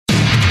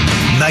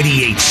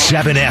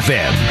98.7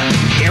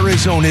 FM,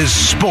 Arizona's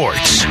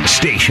sports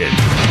station.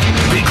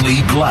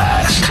 Bickley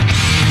Blast.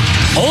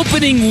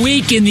 Opening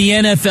week in the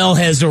NFL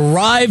has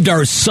arrived.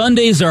 Our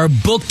Sundays are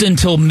booked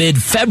until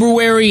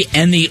mid-February,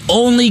 and the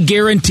only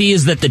guarantee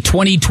is that the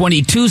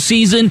 2022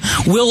 season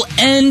will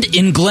end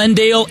in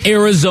Glendale,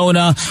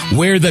 Arizona.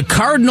 Where the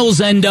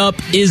Cardinals end up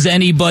is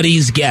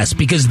anybody's guess,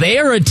 because they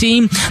are a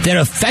team that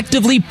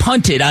effectively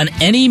punted on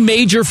any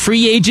major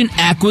free agent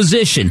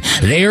acquisition.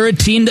 They are a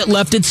team that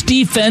left its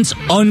defense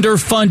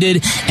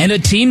underfunded, and a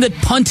team that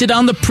punted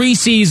on the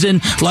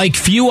preseason like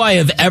few I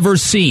have ever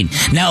seen.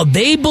 Now,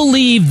 they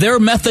believe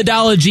their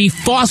methodology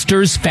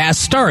fosters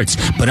fast starts,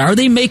 but are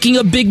they making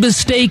a big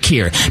mistake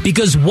here?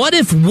 Because what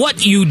if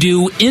what you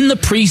do in the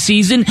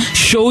preseason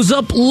shows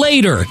up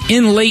later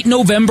in late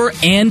November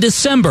and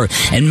December?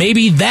 And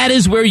maybe that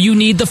is where you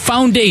need the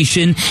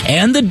foundation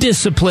and the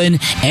discipline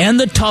and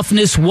the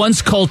toughness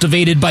once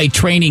cultivated by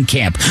training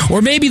camp.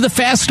 Or maybe the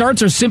fast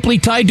starts are simply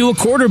tied to a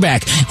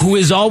quarterback who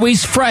is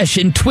always fresh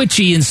and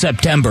twitchy in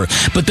September.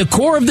 But the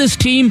core of this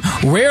team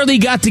rarely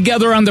got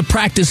together on the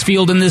practice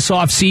field in this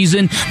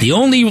offseason. The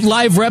only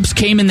live reps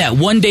came in that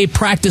one-day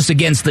practice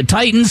against the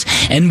Titans.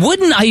 And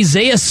wouldn't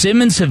Isaiah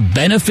Simmons have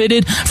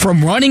benefited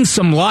from running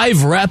some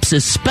live reps,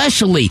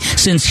 especially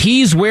since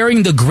he's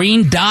wearing the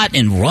green dot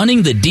and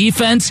running the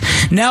defense?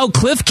 Now,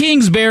 Cliff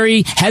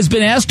Kingsbury has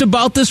been asked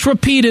about this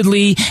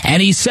repeatedly,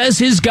 and he says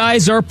his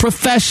guys are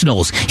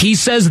professionals. He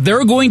says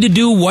they're going to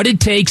do what it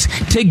takes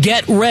to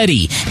get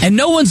ready. And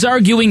no one's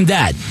arguing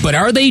that. But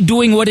are they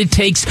doing what it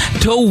takes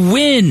to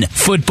win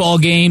football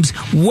games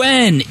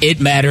when it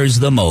matters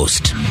the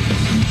most?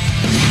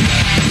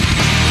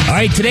 All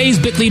right, today's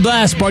Bickley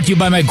Blast brought to you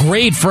by my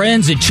great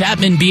friends at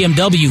Chapman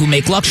BMW, who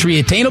make luxury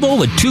attainable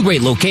with 2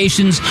 great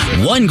locations,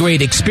 1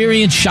 great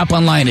experience. Shop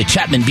online at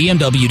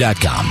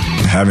chapmanbmw.com.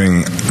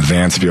 Having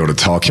Vance be able to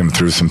talk him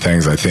through some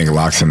things, I think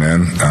locks him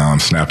in,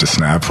 snap to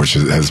snap, which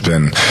has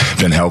been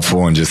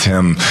helpful, and just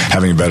him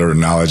having a better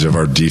knowledge of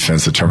our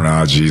defensive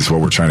terminologies, what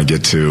we're trying to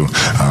get to.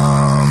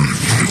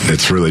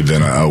 It's really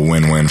been a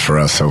win-win for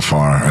us so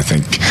far. I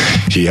think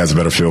he has a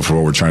better feel for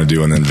what we're trying to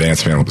do, and then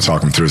Vance being able to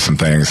talk him through some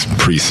things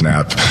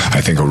pre-snap, I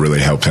think will really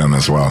help him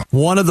as well.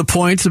 One of the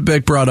points that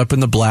Bick brought up in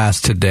the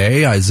blast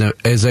today,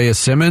 Isaiah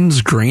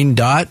Simmons, green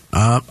dot,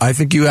 I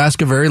think you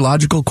ask a very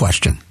logical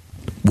question.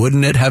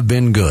 Wouldn't it have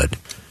been good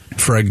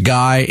for a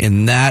guy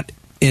in that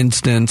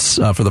instance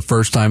for the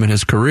first time in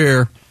his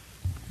career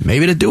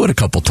maybe to do it a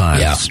couple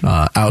times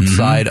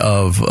outside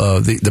of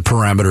the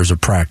parameters of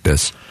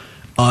practice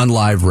on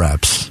live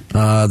reps?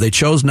 They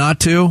chose not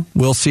to.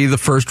 We'll see the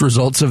first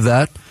results of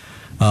that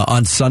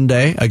on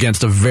Sunday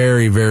against a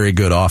very, very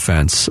good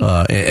offense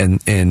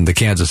in the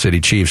Kansas City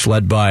Chiefs,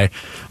 led by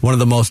one of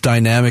the most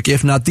dynamic,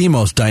 if not the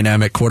most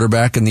dynamic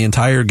quarterback in the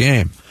entire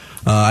game.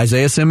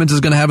 Isaiah Simmons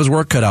is going to have his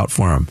work cut out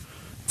for him.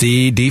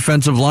 The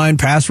defensive line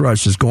pass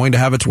rush is going to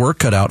have its work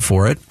cut out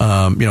for it.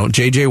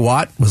 J.J.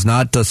 Watt was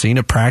not seen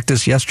at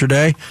practice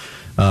yesterday.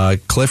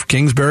 Cliff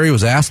Kingsbury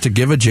was asked to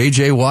give a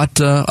J.J. Watt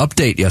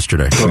update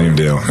yesterday. Same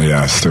deal.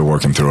 Yeah, still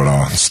working through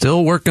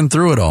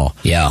it all.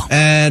 Yeah.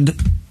 And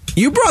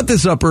you brought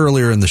this up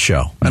earlier in the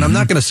show, and I'm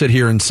not going to sit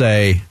here and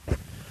say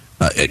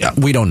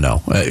we don't know.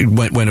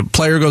 When a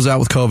player goes out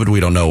with COVID, we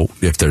don't know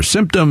if there's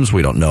symptoms.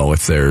 We don't know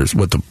if there's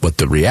what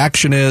the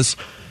reaction is.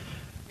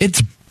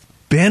 It's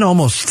been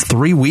almost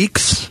 3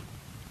 weeks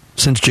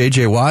since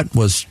J.J. Watt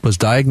was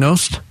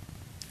diagnosed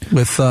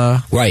with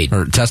or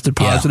tested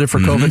positive for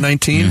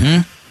COVID-19.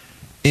 Mm-hmm.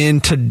 In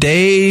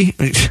today,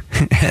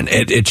 and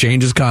it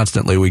changes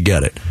constantly, we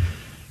get it.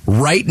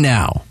 Right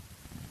now,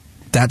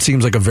 that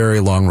seems like a very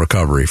long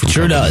recovery from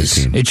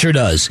COVID-19. It sure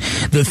does.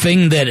 The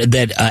thing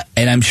that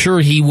and I'm sure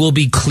he will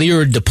be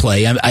cleared to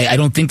play. I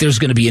don't think there's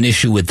going to be an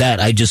issue with that.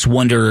 I just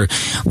wonder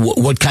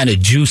what kind of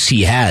juice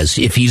he has.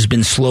 If he's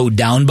been slowed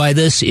down by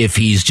this, if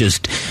he's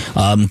just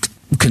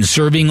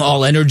conserving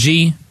all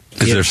energy.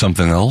 Is there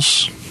something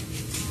else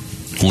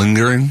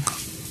lingering?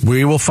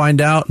 We will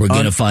find out. We're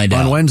going to find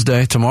out on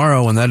Wednesday,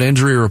 tomorrow, when that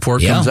injury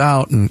report comes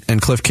out.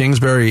 And Cliff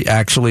Kingsbury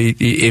actually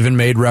even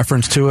made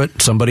reference to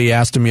it. Somebody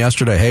asked him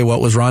yesterday, hey,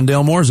 what was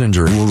Rondale Moore's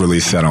injury? We'll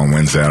release that on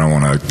Wednesday. I don't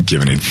want to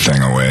give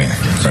anything away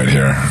right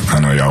here. I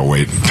know y'all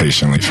wait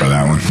patiently for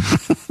that one.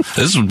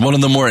 This is one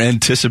of the more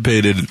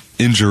anticipated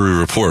injury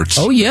reports.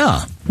 Oh,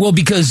 yeah. Well,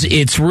 because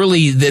it's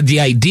really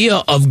the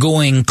idea of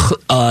going,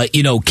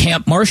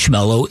 Camp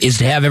Marshmallow is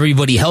to have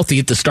everybody healthy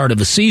at the start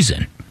of a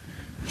season.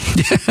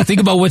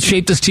 Think about what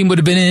shape this team would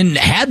have been in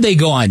had they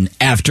gone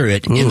after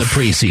it in the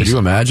preseason. Could you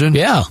imagine?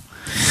 Yeah.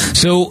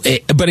 So,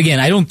 but again,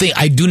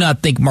 I do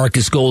not think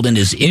Marcus Golden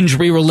is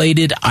injury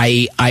related.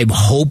 I'm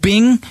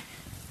hoping.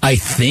 I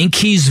think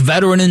he's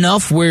veteran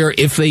enough where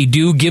if they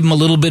do give him a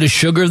little bit of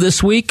sugar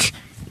this week,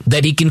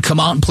 that he can come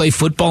out and play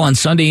football on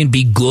Sunday and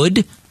be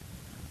good.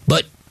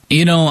 But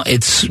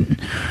it's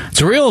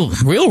a real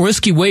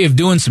risky way of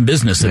doing some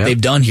business that they've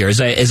done here. As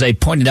I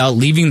pointed out,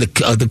 leaving the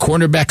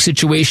cornerback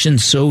situation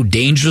so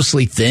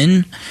dangerously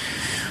thin.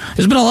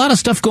 There's been a lot of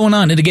stuff going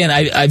on. And again,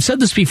 I've said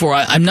this before.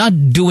 I'm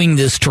not doing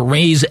this to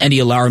raise any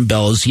alarm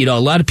bells. You know, a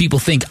lot of people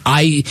think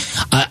I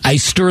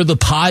stir the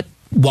pot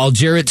while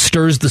Jarrett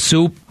stirs the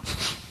soup.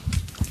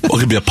 Well, it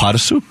could be a pot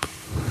of soup.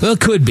 Well, it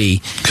could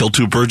be. Kill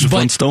two birds with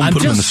one stone,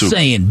 put them in the soup. I'm just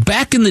saying,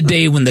 back in the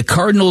day when the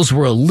Cardinals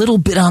were a little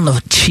bit on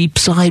the cheap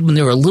side, when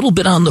they were a little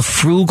bit on the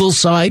frugal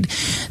side,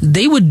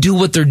 they would do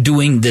what they're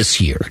doing this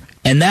year.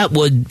 And that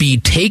would be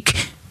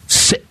take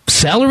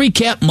salary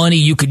cap money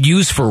you could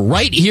use for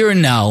right here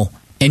and now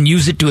and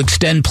use it to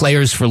extend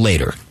players for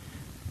later.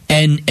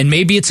 And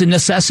maybe it's a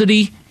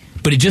necessity,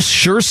 but it just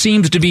sure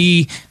seems to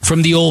be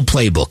from the old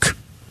playbook.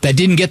 That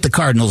didn't get the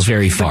Cardinals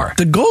very far.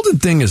 The Golden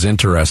thing is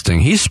interesting.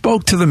 He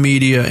spoke to the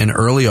media in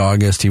early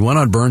August. He went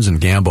on Burns and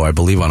Gambo, I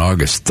believe, on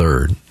August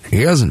 3rd.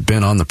 He hasn't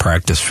been on the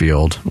practice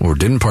field or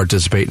didn't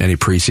participate in any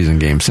preseason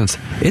games since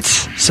it's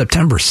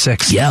September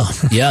 6th.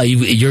 Yeah.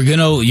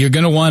 You're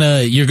gonna want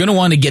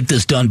to get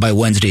this done by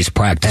Wednesday's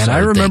practice. And I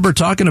remember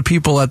talking to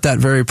people at that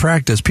very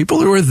practice,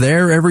 people who were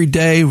there every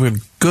day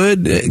with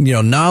good,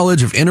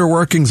 knowledge of inner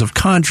workings of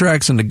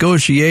contracts and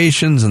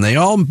negotiations, and they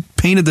all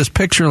painted this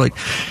picture like,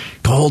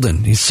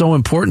 Golden, he's so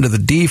important to the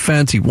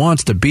defense. He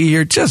wants to be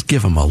here. Just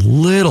give him a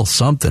little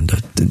something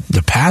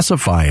to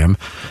pacify him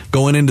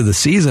going into the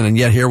season. And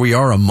yet here we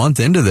are a month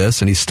into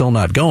this, and he's still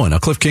not going. Now,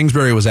 Cliff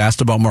Kingsbury was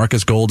asked about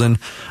Marcus Golden,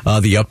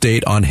 the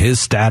update on his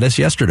status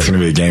yesterday. It's going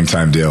to be a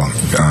game-time deal.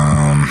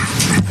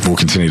 We'll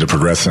continue to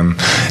progress him,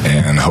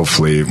 and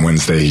hopefully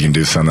Wednesday he can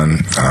do something.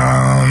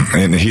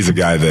 And he's a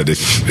guy that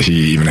if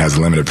he even has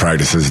limited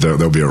practices,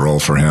 there'll be a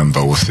role for him,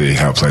 but we'll see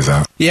how it plays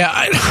out.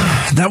 Yeah,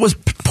 that was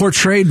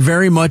portrayed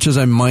very much as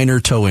a minor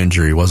toe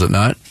injury, was it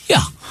not?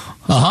 Yeah.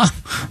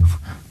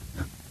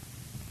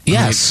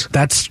 Yes.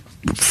 That's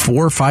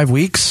 4 or 5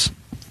 weeks.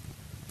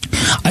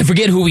 I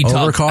forget who we talked.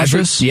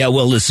 Overcautious? Yeah,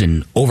 well,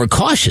 listen,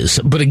 overcautious.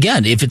 But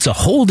again, if it's a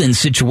hold-in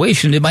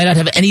situation, it might not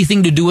have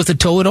anything to do with the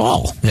toe at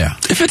all. Yeah.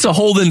 If it's a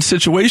hold-in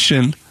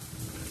situation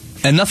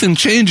and nothing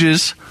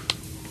changes,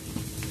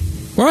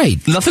 right?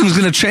 Nothing's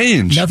going to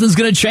change. Nothing's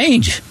going to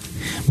change.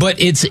 But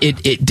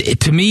it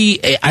to me,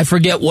 I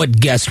forget what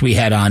guest we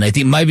had on. I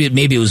think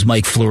maybe it was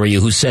Mike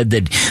Florio who said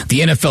that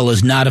the NFL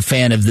is not a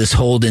fan of this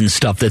hold-in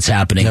stuff that's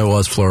happening. That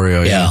was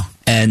Florio, yeah.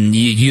 And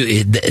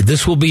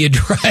this will be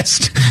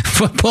addressed.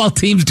 Football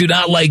teams do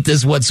not like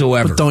this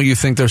whatsoever. But don't you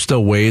think there's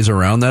still ways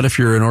around that if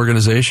you're an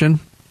organization?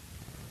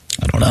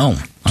 I don't know.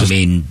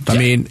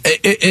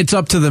 It's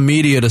up to the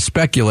media to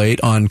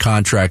speculate on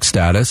contract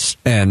status,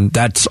 and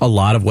that's a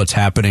lot of what's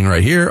happening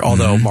right here.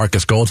 Although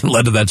Marcus Golden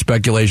led to that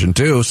speculation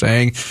too,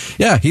 saying,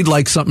 "Yeah, he'd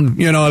like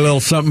something, a little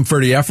something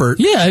for the effort."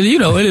 Yeah, a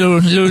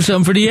little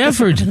something for the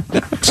effort.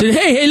 Said,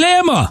 "Hey,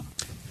 Lama."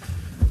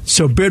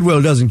 So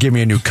Bidwell doesn't give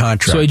me a new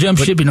contract. So he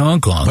jumped ship in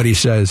Hong Kong. But he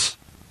says,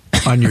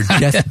 on your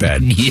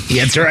deathbed,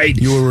 that's right,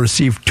 you will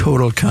receive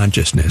total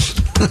consciousness.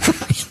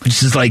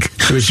 Which is like,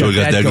 so we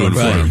got that going for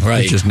him,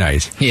 right? Which is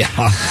nice. Yeah,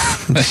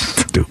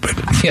 stupid.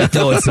 Yeah,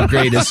 no, it's the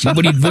greatest.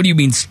 What do you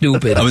mean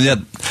stupid? I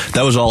mean,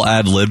 that was all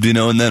ad libbed,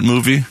 in that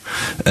movie.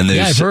 And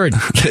I've heard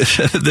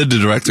the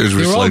directors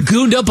were all like,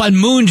 gooned up on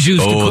moon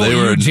juice. Oh, they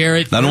were,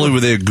 Jarrett. Not only were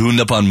they gooned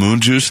up on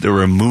moon juice, they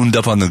were mooned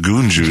up on the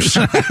goon juice.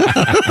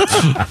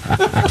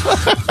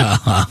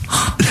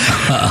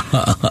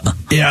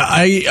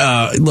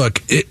 Yeah,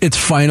 look, it's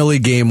finally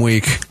game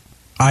week.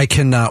 I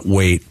cannot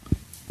wait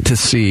to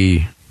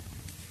see,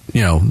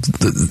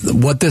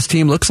 what this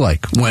team looks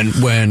like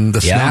when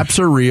the snaps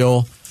are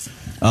real.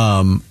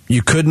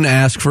 You couldn't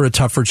ask for a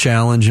tougher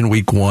challenge in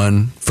week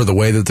 1 for the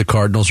way that the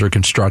Cardinals are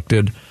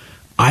constructed.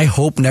 I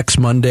hope next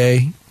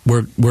Monday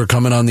we're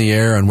coming on the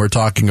air and we're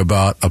talking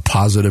about a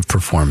positive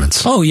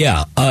performance. Oh,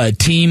 yeah.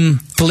 Team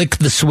flick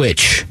the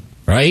switch,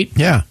 right?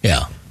 Yeah.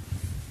 Yeah.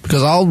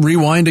 Because I'll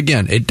rewind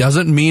again. It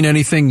doesn't mean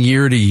anything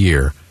year to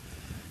year.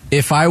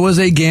 If I was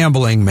a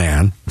gambling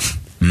man,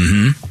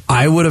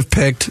 I would have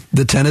picked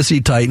the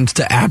Tennessee Titans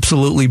to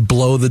absolutely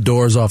blow the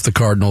doors off the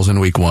Cardinals in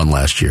week 1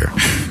 last year.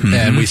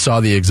 And we saw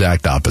the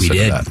exact opposite of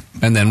that.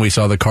 And then we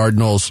saw the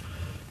Cardinals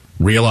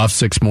reel off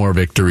 6 more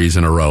victories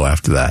in a row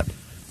after that.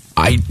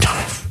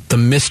 The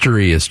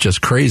mystery is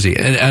just crazy.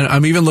 And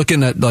I'm even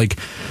looking at like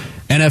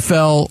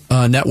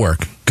NFL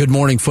Network, Good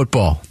Morning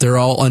Football. They're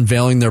all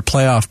unveiling their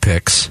playoff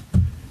picks.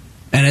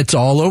 And it's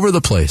all over the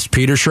place.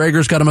 Peter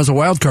Schrager's got him as a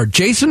wild card.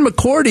 Jason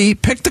McCourty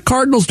picked the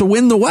Cardinals to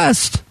win the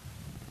West.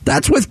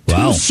 That's with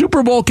 2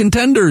 Super Bowl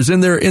contenders in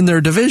their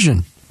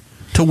division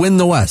to win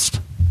the West.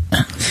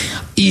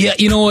 Yeah,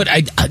 you know what?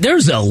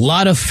 There's a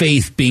lot of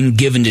faith being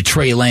given to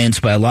Trey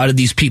Lance by a lot of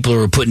these people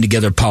who are putting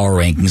together power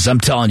rankings. I'm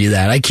telling you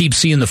that. I keep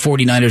seeing the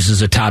 49ers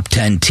as a top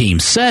 10 team.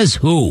 Says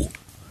who?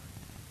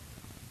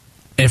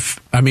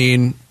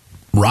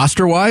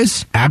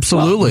 Roster-wise,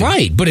 absolutely. Well,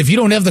 right, but if you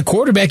don't have the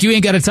quarterback, you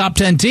ain't got a top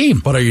 10 team.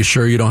 But are you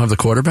sure you don't have the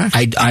quarterback?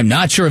 I'm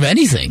not sure of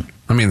anything.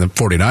 The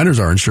 49ers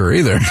aren't sure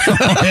either.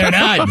 They're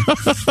not.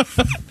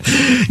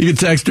 You can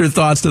text your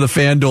thoughts to the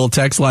FanDuel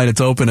text line.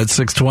 It's open at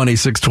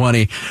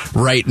 620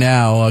 right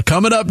now.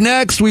 Coming up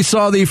next, we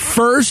saw the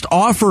first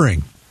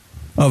offering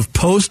of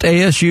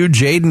post-ASU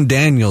Jaden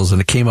Daniels,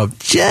 and it came up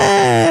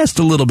just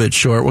a little bit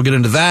short. We'll get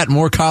into that.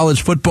 More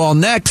college football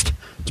next.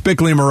 It's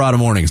Bickley and Marotta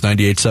Mornings,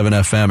 98.7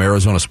 FM,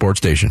 Arizona Sports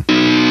Station.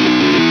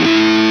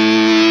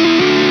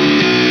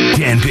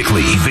 Dan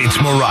Bickley, Vince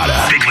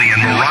Marotta. Bickley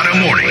and Marotta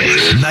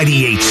Mornings,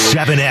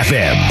 98.7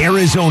 FM,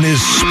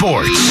 Arizona's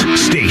sports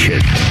station.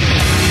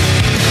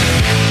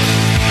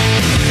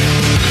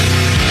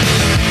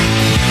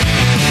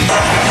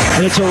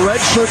 And it's a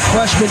redshirt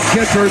freshman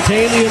kicker,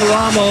 Damian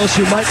Ramos,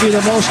 who might be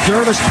the most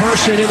nervous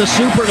person in the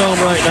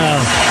Superdome right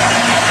now.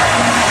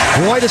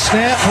 Roy to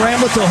snap,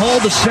 Bramlett to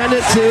hold, to send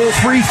it to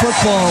free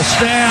football.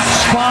 Snap,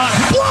 spot,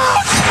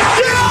 blocked!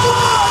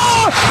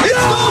 Yeah!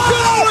 It's no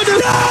good!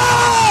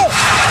 No!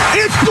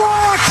 It's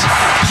blocked!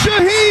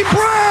 Shaheem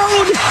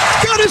Brown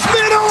got his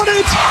mitt on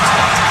it!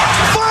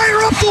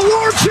 Fire up the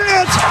war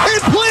chant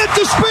and plant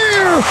the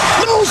spear!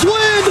 Nose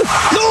win!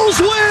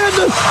 Nose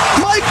win!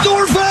 Mike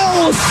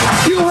Norvell,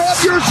 you have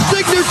your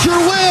signature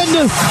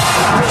win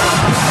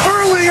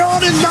early on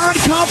in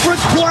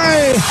non-conference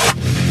play.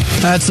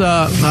 That's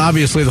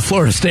obviously the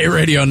Florida State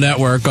Radio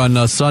Network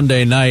on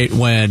Sunday night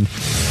when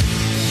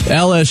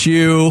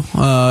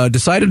LSU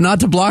decided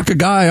not to block a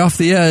guy off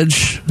the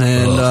edge,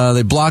 and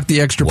they blocked the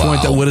extra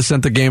point that would have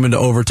sent the game into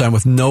overtime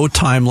with no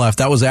time left.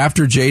 That was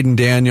after Jaden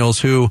Daniels,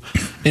 who,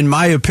 in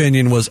my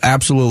opinion, was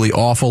absolutely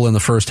awful in the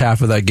first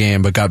half of that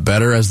game, but got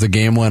better as the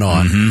game went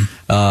on.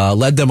 Mm-hmm.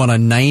 Led them on a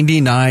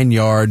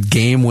 99-yard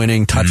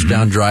game-winning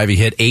touchdown drive. He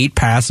hit 8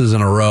 passes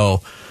in a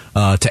row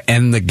to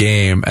end the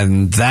game,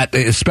 and that,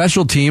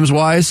 special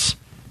teams-wise,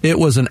 it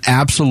was an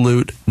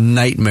absolute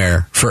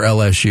nightmare for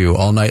LSU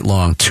all night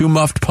long. 2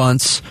 muffed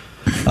punts,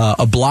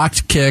 a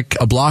blocked kick,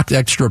 a blocked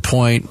extra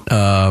point.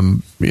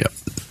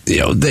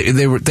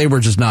 They were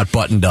just not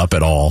buttoned up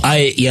at all.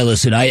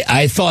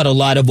 I thought a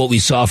lot of what we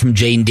saw from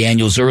Jaden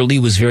Daniels early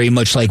was very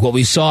much like what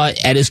we saw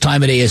at his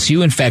time at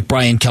ASU. In fact,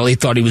 Brian Kelly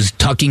thought he was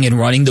tucking and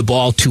running the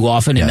ball too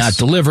often and not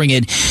delivering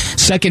it.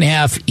 Second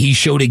half, he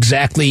showed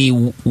exactly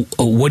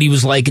what he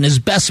was like in his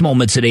best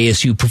moments at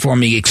ASU,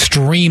 performing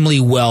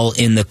extremely well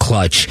in the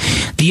clutch.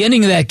 The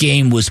ending of that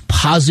game was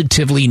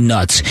positively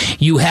nuts.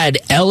 You had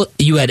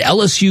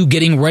LSU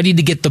getting ready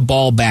to get the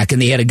ball back,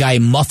 and they had a guy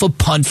muff a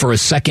punt for a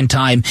second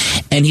time,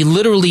 and he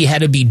literally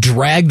had to be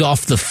dragged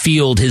off the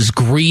field. His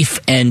grief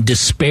and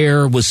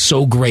despair was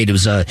so great. You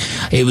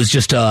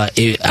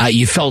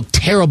felt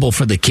terrible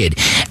for the kid.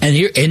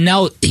 And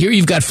now here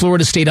you've got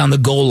Florida State on the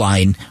goal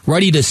line,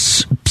 ready to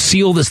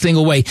seal this thing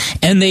away,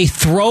 and they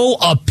throw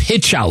a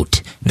pitch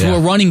out to a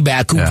running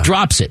back who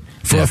drops it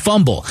for a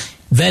fumble.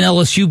 Then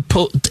LSU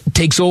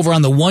takes over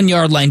on the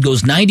 1-yard line,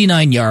 goes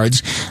 99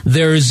 yards.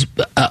 There's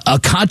a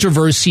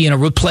controversy and a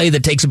replay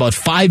that takes about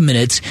 5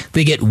 minutes.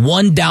 They get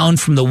 1 down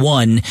from the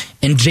 1,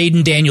 and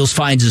Jaden Daniels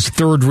finds his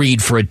 3rd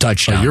read for a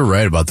touchdown. Oh, you're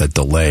right about that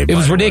delay. It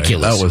was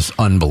ridiculous. That was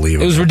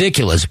unbelievable. It was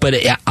ridiculous. But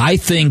I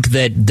think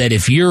that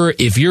if you're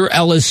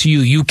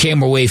LSU, you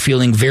came away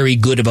feeling very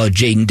good about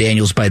Jaden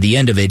Daniels by the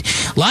end of it.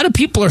 A lot of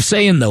people are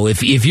saying, though,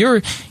 if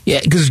you're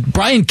because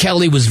Brian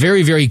Kelly was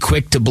very, very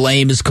quick to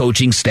blame his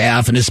coaching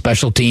staff and his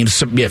special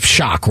teams.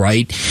 Shock,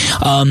 right?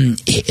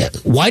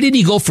 Why did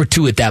he go for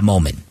 2 at that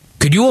moment?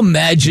 Could you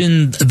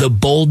imagine the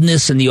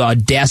boldness and the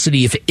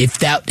audacity if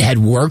that had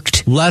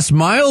worked? Les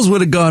Miles would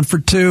have gone for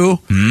 2.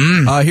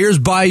 Here's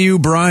Bayou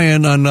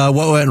Brian on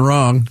what went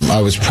wrong.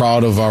 I was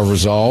proud of our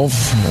resolve.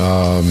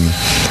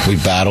 We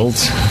battled,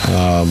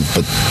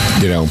 but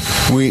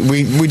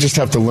we just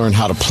have to learn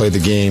how to play the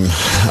game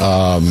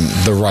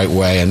the right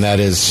way, and that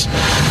is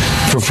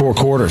for 4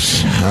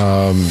 quarters.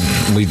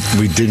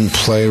 We didn't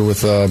play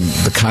with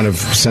the kind of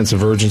sense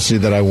of urgency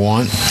that I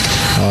want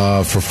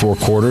for 4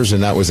 quarters,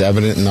 and that was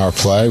evident in our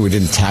play. We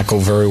didn't tackle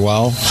very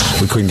well.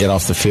 We couldn't get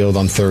off the field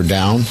on 3rd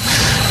down.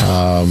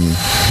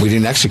 We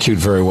didn't execute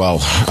very well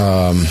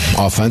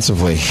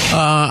offensively.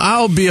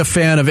 I'll be a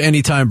fan of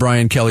any time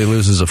Brian Kelly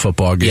loses a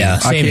football game. Yeah,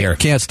 same here.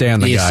 Can't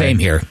stand the guy. Same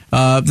here.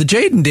 The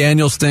Jaden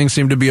Daniels thing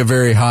seemed to be a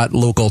very hot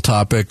local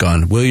topic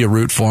on will you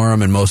root for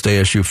him, and most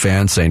ASU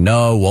fans say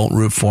no, won't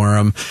root for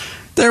him.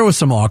 There was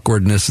some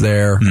awkwardness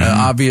there.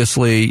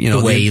 Obviously,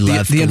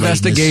 the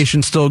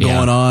investigation's still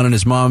going on, and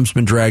his mom's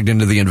been dragged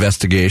into the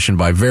investigation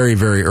by very,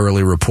 very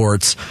early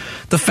reports.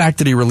 The fact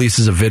that he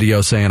releases a video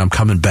saying, I'm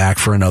coming back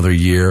for another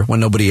year, when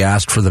nobody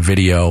asked for the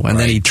video, and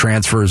then he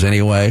transfers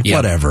anyway,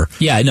 whatever.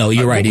 Yeah, no,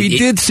 you're right. We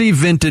did see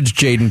vintage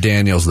Jaden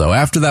Daniels, though.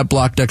 After that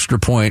blocked extra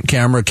point,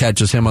 camera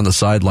catches him on the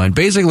sideline,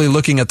 basically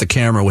looking at the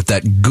camera with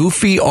that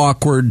goofy,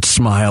 awkward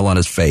smile on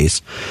his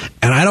face.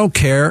 And I don't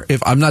care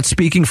if I'm not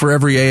speaking for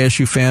every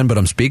ASU fan, but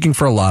I'm speaking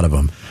for a lot of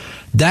them.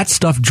 That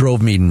stuff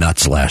drove me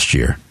nuts last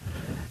year.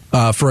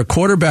 For a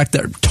quarterback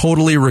that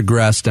totally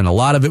regressed, and a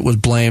lot of it was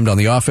blamed on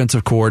the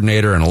offensive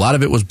coordinator, and a lot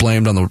of it was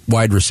blamed on the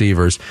wide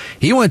receivers.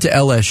 He went to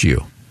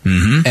LSU.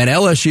 And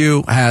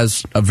LSU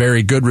has a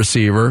very good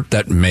receiver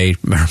that may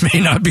or may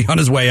not be on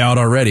his way out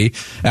already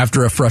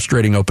after a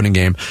frustrating opening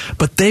game.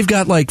 But they've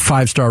got like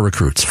 5-star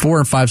recruits, 4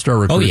 and 5-star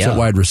recruits at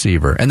wide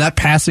receiver. And that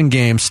passing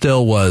game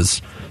still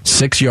was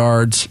 6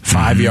 yards,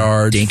 5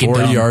 yards,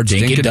 4 yards,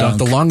 dink and dunk.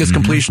 The longest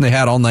completion they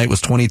had all night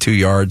was 22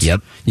 yards.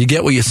 Yep. You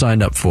get what you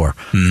signed up for.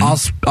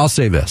 I'll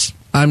say this.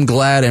 I'm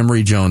glad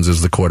Emory Jones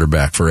is the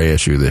quarterback for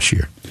ASU this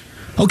year.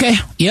 Okay,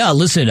 yeah.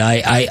 Listen,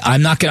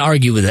 I'm not going to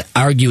argue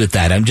with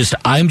that.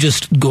 I'm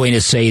just going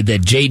to say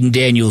that Jaden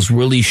Daniels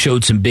really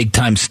showed some big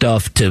time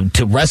stuff to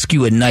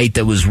rescue a night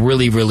that was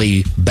really,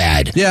 really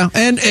bad. Yeah,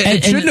 and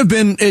it shouldn't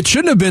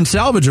have been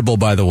salvageable.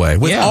 By the way,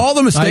 with all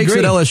the mistakes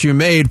that LSU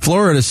made,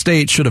 Florida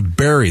State should have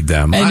buried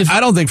them. I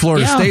don't think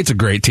Florida State's a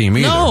great team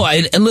either. No,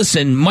 and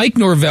listen, Mike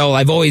Norvell.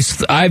 I've always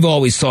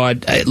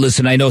thought.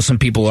 Listen, I know some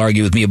people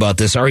argue with me about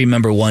this. I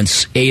remember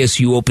once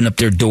ASU opened up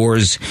their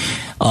doors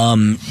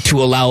to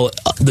allow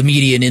the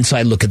media an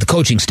inside look at the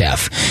coaching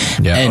staff.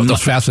 Yeah, and that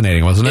was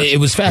fascinating, wasn't it? It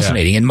was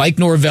fascinating. Yeah. And Mike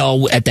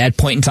Norvell, at that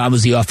point in time,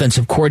 was the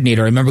offensive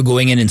coordinator. I remember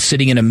going in and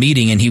sitting in a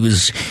meeting, and he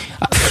was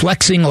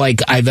flexing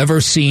like I've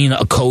ever seen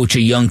a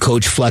young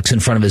coach flex in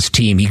front of his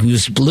team. He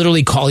was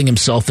literally calling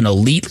himself an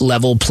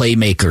elite-level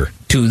playmaker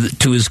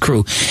to his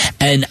crew.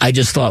 And I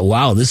just thought,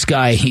 wow, this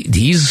guy,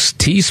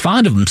 he's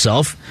fond of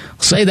himself. I'll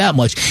say that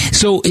much.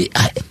 So,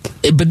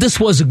 but this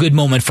was a good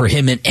moment for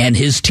him and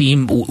his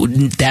team.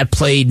 That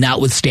play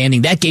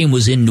notwithstanding, that game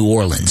was in New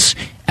Orleans.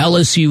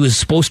 LSU is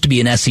supposed to be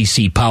an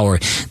SEC power.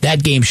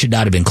 That game should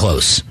not have been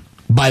close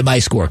by my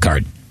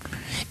scorecard.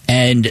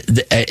 And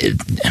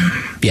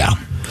yeah.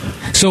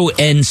 So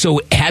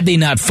had they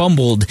not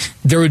fumbled,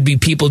 there would be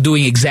people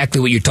doing exactly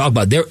what you're talking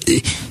about.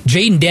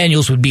 Jaden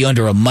Daniels would be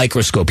under a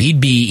microscope. He'd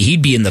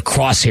be in the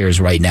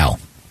crosshairs right now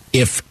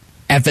if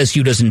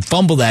FSU doesn't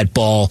fumble that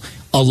ball,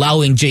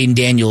 allowing Jaden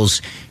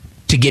Daniels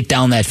to get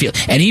down that field.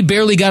 And he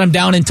barely got him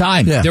down in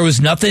time. Yeah. There was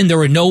nothing. There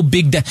were no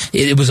big...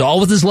 It was all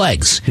with his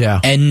legs.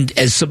 Yeah. And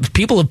as some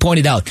people have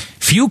pointed out,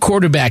 few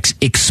quarterbacks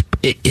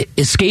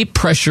escape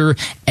pressure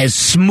as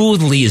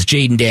smoothly as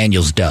Jaden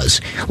Daniels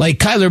does. Like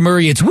Kyler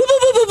Murray, it's...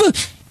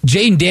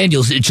 Jaden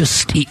Daniels,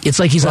 it's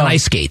like he's on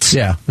ice skates.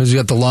 Yeah, he's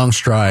got the long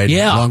stride,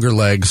 longer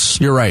legs.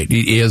 You're right.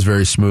 He is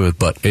very smooth,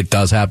 but it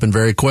does happen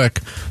very quick.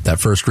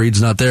 That first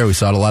read's not there. We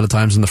saw it a lot of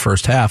times in the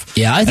first half.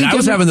 Yeah, I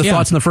was having the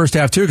thoughts in the first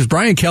half, too, because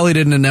Brian Kelly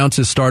didn't announce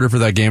his starter for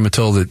that game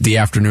until the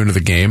afternoon of the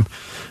game,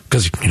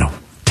 because,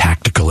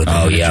 tactical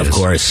advantages. Oh, yeah, of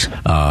course.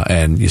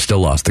 And you still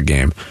lost the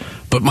game.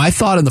 But my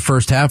thought in the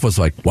first half was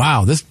like,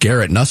 wow, this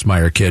Garrett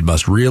Nussmeier kid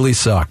must really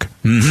suck.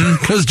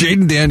 Because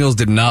Jaden Daniels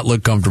did not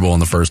look comfortable in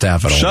the first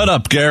half at all. Shut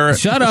up, Garrett.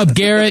 Shut up,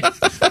 Garrett.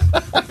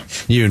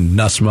 You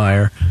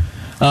Nussmeier.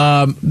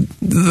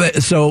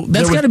 So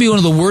that's got to be one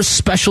of the worst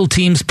special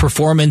teams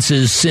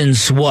performances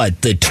since what?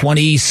 The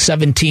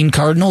 2017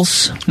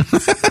 Cardinals?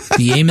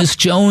 The Amos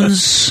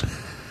Jones?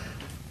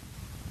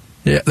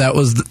 Yeah, that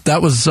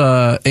was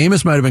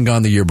Amos might have been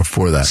gone the year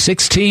before that.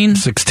 16?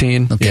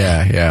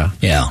 Okay. Yeah.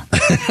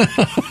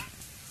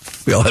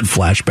 We all had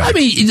flashbacks. I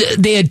mean,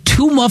 they had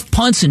 2 muff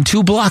punts and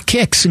 2 block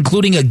kicks,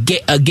 including a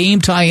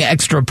game-tying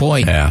extra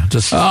point. Yeah,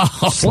 just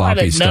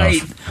sloppy stuff.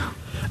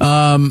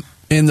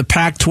 In the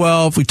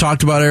Pac-12, we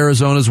talked about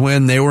Arizona's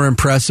win. They were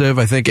impressive.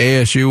 I think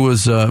ASU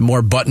was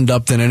more buttoned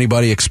up than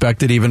anybody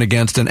expected, even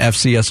against an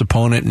FCS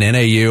opponent in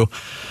NAU.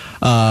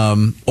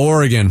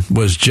 Oregon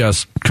was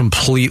just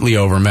completely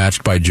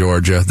overmatched by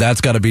Georgia.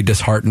 That's got to be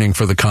disheartening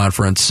for the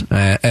conference,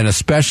 and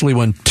especially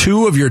when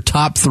 2 of your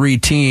top 3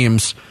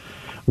 teams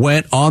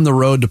went on the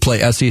road to play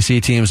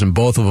SEC teams, and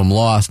both of them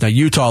lost. Now,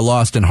 Utah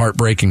lost in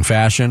heartbreaking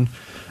fashion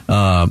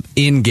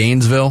in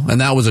Gainesville,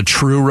 and that was a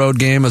true road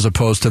game as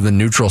opposed to the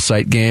neutral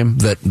site game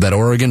that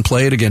Oregon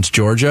played against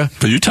Georgia.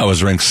 But Utah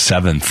was ranked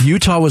 7th.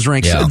 Utah was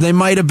ranked 7th. They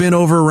might have been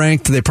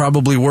overranked. They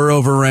probably were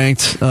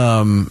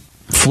overranked.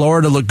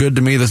 Florida looked good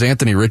to me. This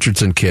Anthony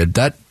Richardson kid,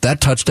 that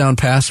touchdown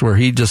pass where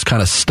he just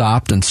kind of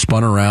stopped and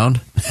spun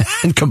around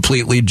and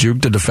completely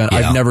juked a defender.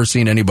 I've never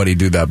seen anybody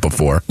do that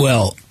before.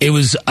 Well, it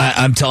was,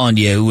 I'm telling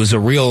you, it was a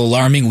real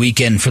alarming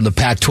weekend for the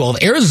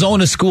Pac-12.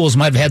 Arizona schools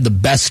might have had the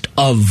best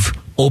of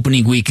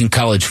opening week in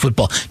college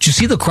football. Did you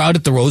see the crowd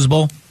at the Rose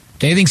Bowl?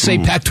 Did anything say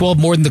Pac-12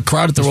 more than the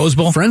crowd at the Rose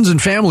Bowl? Friends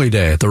and Family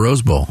Day at the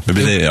Rose Bowl.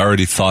 Maybe they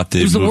already thought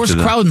it was the worst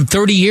crowd in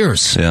 30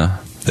 years. Yeah.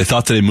 They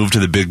thought that they moved to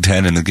the Big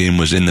Ten and the game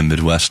was in the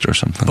Midwest or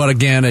something. But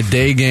again, a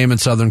day game in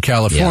Southern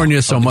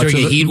California, so much of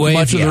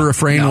the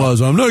refrain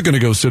was, I'm not going to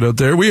go sit out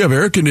there. We have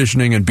air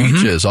conditioning and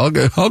beaches. I'll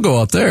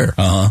go out there.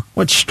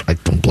 Which I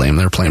don't blame them.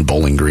 They're playing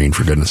Bowling Green,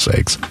 for goodness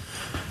sakes.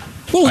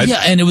 Well,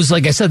 and it was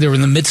like I said, they were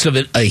in the midst of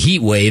a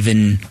heat wave,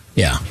 and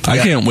I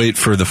can't wait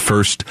for the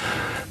first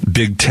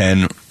Big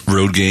Ten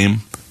road game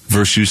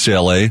versus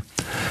UCLA,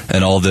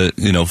 and all the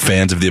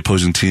fans of the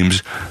opposing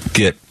teams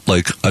get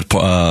like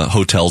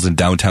hotels in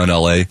downtown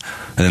LA, and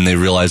then they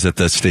realize that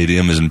the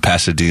stadium is in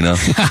Pasadena,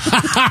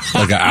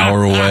 like an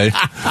hour away.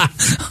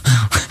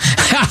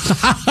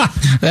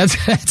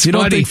 That's You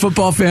don't funny. think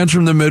football fans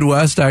from the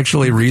Midwest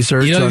actually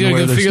research You know, on you're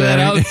where going to they're figure that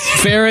staying?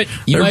 out? Ferret,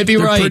 you might be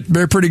right.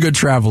 They're pretty good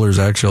travelers,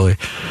 actually.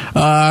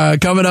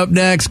 Coming up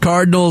next,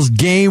 Cardinals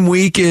game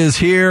week is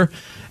here.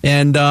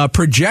 And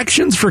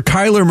projections for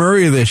Kyler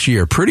Murray this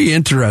year. Pretty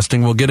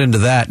interesting. We'll get into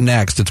that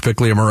next. It's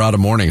Bickley and Marotta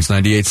Mornings,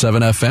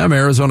 98.7 FM,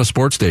 Arizona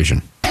Sports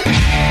Station.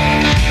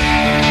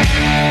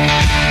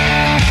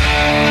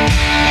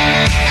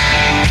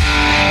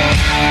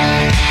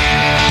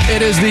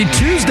 It is the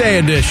Tuesday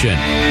edition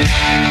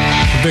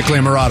of Bickley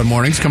and Marotta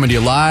Mornings, coming to you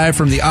live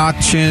from the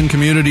Auction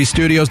Community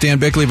Studios. Dan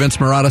Bickley, Vince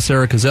Marotta,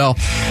 Sarah Cazell,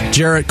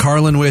 Jarrett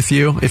Carlin with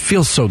you. It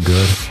feels so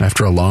good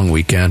after a long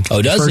weekend.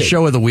 Oh, does First it?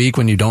 show of the week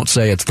when you don't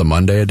say it's the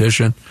Monday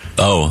edition.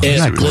 Oh,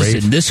 Isn't that great?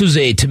 Listen, this was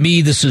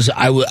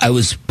I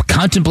was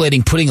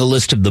contemplating putting a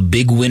list of the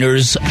big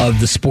winners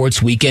of the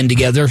sports weekend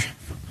together.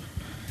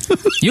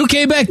 You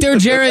okay back there,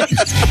 Jarrett?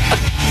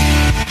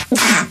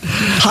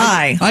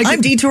 Hi,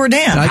 I'm Detour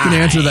Dan. I can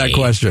answer that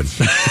question.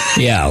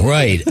 Yeah,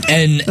 right.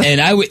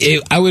 And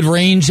I would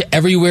range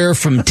everywhere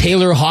from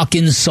Taylor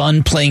Hawkins'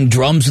 son playing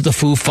drums with the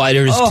Foo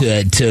Fighters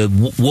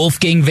to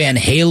Wolfgang Van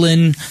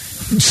Halen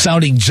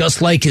sounding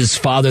just like his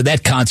father.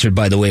 That concert,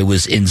 by the way,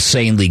 was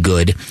insanely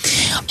good.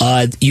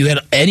 You had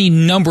any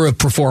number of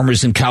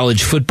performers in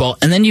college football,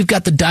 and then you've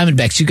got the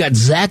Diamondbacks. You got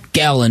Zach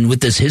Gallen with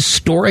this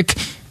historic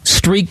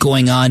streak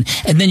going on,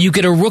 and then you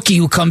get a rookie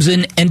who comes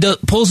in and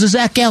pulls a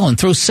Zach Gallen,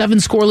 throws 7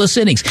 scoreless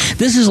innings.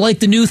 This is like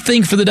the new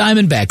thing for the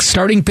Diamondbacks,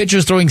 starting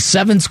pitchers throwing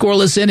 7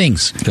 scoreless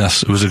innings.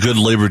 yes, it was a good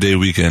Labor Day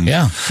weekend.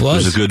 Yeah, it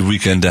was a good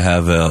weekend to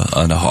have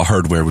on a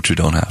hardware, which we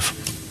don't have.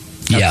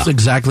 That's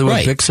exactly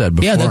what Vic said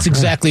before. Yeah, that's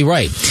exactly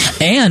right.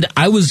 And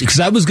I was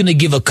going to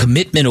give a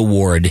commitment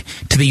award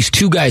to these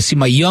two guys. See,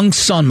 my young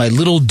son, my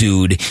little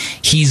dude,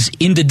 he's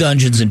into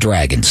Dungeons and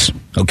Dragons.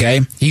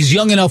 Okay, he's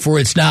young enough where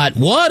it's not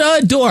what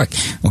a dork.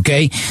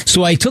 Okay,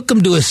 so I took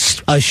him to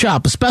a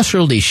shop, a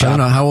specialty shop. I don't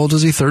know, how old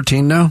is he?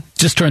 13 now?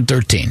 Just turned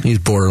 13. He's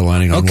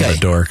borderlining on what a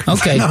dork.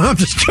 Okay, no, I'm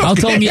just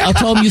joking. I'll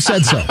tell him you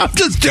said so. I'm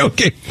just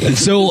joking.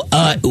 So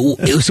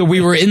we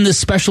were in this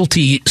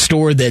specialty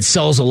store that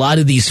sells a lot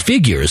of these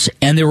figures,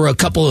 and there were a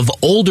couple of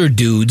older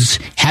dudes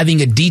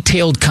having a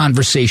detailed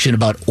conversation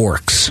about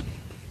orcs.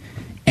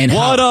 And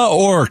what a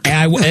orc!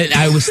 And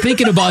I was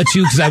thinking about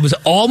you because I was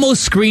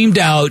almost screamed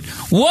out,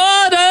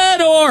 "What an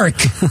orc!"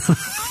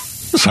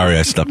 Sorry,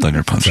 I stepped on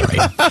your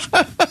punchline.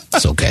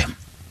 It's okay.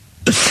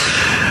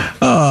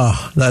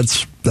 Oh,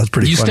 that's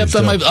pretty You funny. stepped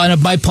on my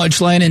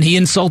punchline, and he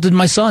insulted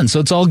my son,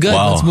 so it's all good.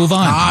 Wow. Let's move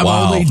on. I'm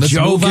only Let's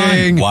move on.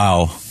 joking.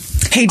 Wow.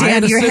 Hey, I had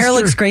Dan, a your hair sister.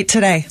 looks great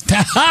today.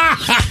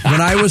 When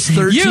I was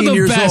 13 You're the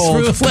years best, old,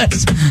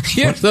 Ruthless.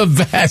 You're the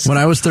best. when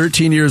I was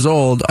 13 years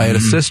old, I had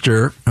a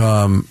sister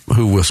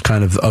who was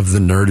kind of the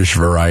nerdish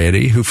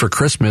variety, who for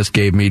Christmas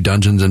gave me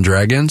Dungeons and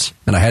Dragons,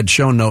 and I had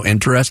shown no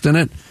interest in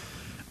it.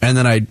 And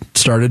then I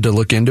started to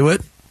look into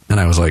it, and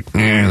I was like,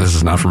 this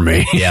is not for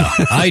me. Yeah,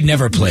 I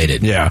never played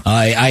it. Yeah.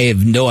 I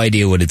have no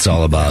idea what it's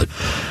all about.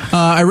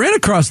 I ran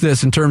across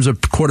this in terms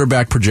of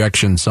quarterback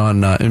projections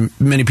on, and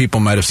many people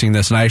might have seen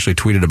this, and I actually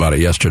tweeted about it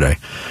yesterday.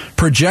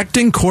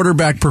 Projecting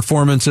quarterback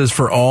performances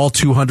for all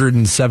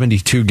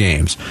 272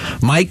 games.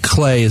 Mike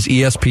Clay is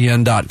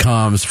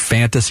ESPN.com's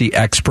fantasy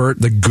expert,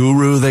 the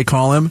guru they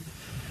call him.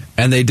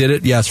 And they did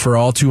it, yes, for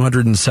all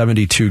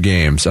 272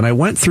 games. And I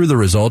went through the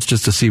results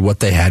just to see what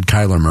they had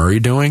Kyler Murray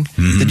doing.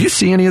 Mm-hmm. Did you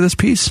see any of this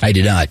piece? I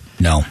did not.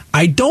 No.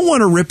 I don't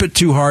want to rip it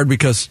too hard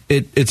because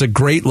it's a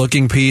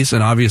great-looking piece,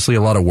 and obviously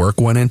a lot of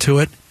work went into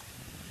it.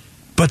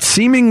 But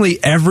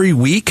seemingly every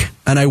week,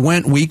 and I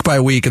went week by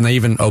week, and they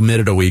even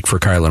omitted a week for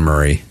Kyler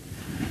Murray,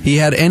 he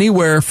had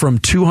anywhere from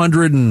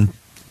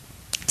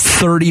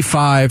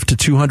 235 to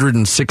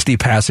 260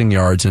 passing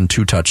yards and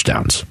 2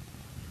 touchdowns.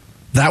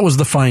 That was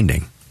the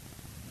finding.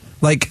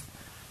 Like,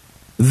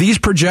 these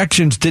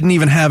projections didn't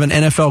even have an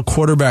NFL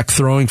quarterback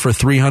throwing for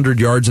 300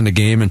 yards in a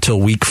game until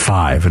week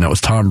 5, and it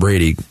was Tom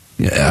Brady.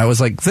 I was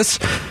like,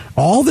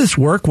 all this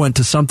work went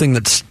to something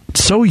that's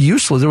so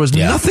useless. There was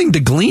nothing to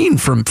glean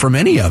from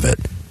any of it.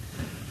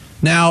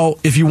 Now,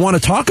 if you want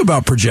to talk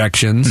about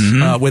projections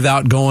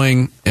without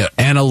going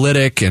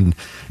analytic and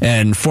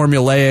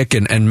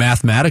formulaic and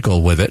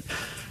mathematical with it,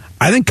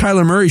 I think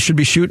Kyler Murray should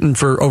be shooting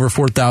for over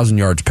 4,000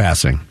 yards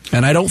passing.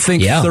 And I don't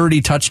think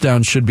 30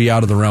 touchdowns should be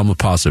out of the realm of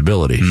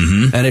possibility.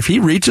 Mm-hmm. And if he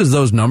reaches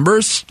those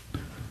numbers,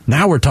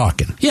 now we're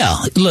talking. Yeah,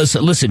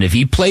 listen, if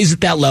he plays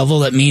at that level,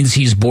 that means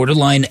he's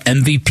borderline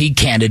MVP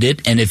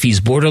candidate. And if he's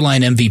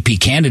borderline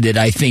MVP candidate,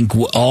 I think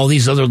all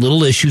these other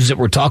little issues that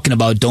we're talking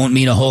about don't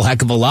mean a whole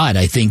heck of a lot.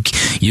 I think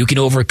you can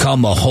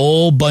overcome a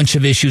whole bunch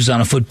of issues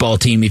on a football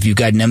team if you've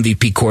got an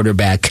MVP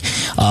quarterback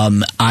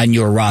on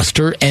your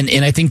roster.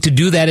 And I think to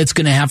do that, it's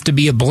going to have to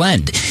be a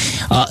blend.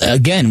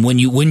 Again, when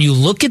you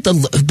look at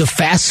the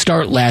fast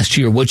start last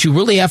year, what you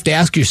really have to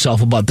ask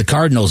yourself about the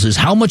Cardinals is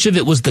how much of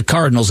it was the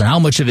Cardinals and how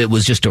much of it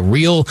was just a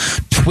real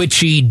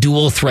twitchy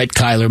dual threat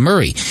Kyler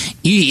Murray.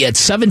 He had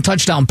 7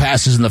 touchdown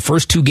passes in the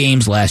first 2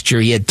 games last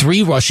year. He had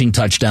 3 rushing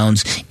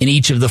touchdowns in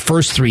each of the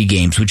first 3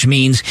 games, which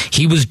means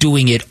he was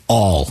doing it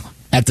all.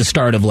 at the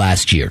start of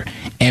last year.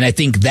 And I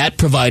think that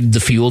provided the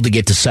fuel to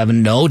get to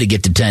 7-0, to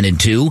get to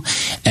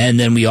 10-2. And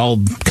then we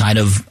all kind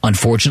of,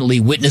 unfortunately,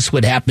 witnessed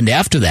what happened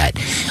after that.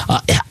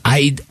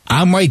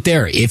 I'm right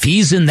there. If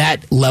he's in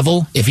that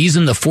level, if he's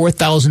in the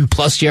 4,000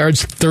 plus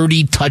yards,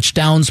 30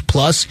 touchdowns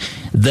plus,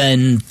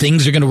 then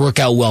things are going to work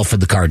out well for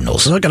the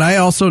Cardinals. Look, and I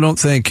also don't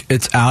think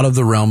it's out of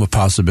the realm of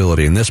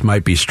possibility, and this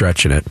might be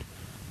stretching it,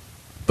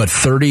 but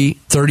 30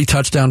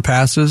 touchdown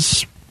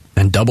passes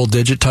and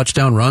double-digit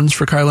touchdown runs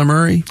for Kyler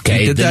Murray.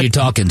 Okay, then you're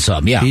talking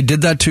some, yeah. He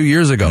did that 2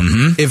 years ago.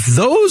 Mm-hmm. If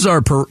those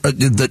are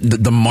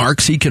the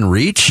marks he can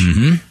reach,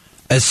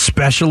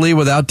 especially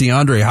without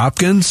DeAndre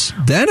Hopkins,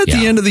 then at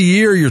the end of the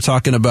year, you're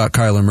talking about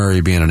Kyler Murray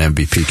being an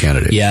MVP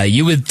candidate. Yeah,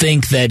 you would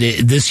think that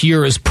this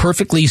year is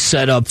perfectly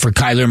set up for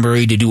Kyler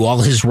Murray to do all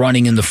his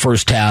running in the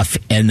first half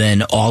and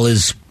then all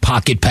his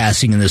pocket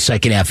passing in the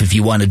second half, if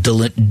you want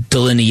to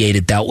delineate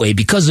it that way,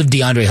 because of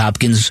DeAndre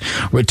Hopkins'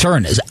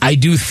 return. I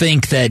do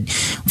think that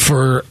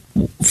for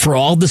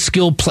all the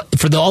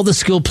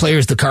skill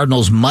players the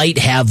Cardinals might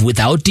have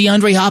without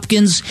DeAndre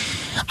Hopkins,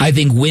 I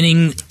think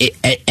winning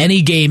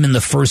any game in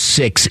the first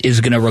 6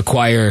 is going to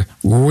require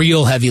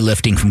real heavy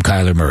lifting from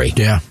Kyler Murray.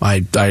 Yeah,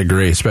 I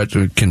agree,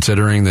 especially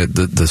considering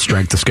the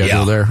strength of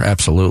schedule there.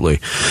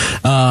 Absolutely.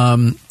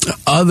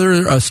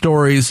 Other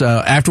stories,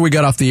 after we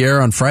got off the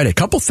air on Friday, a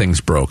couple things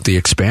broke. The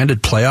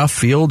expanded playoff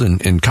field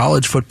in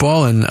college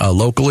football, and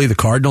locally, the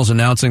Cardinals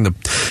announcing the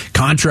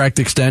contract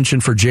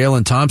extension for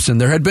Jalen Thompson.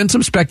 There had been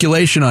some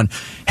speculation on,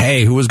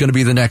 hey, who was going to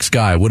be the next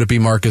guy? Would it be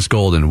Marcus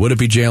Golden? Would it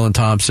be Jalen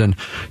Thompson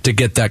to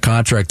get that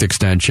contract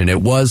extension?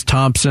 It was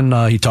Thompson.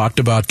 He talked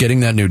about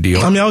getting that new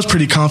deal. I mean, I was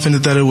pretty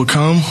confident that it would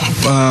come.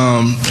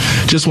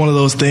 Just one of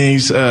those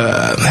things.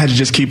 Had to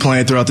just keep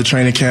playing throughout the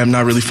training camp,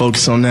 not really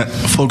focusing on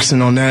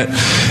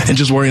that, and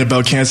just worrying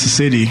about Kansas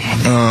City.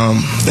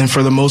 And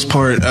for the most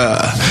part,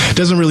 it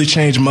doesn't really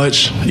change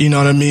much. You know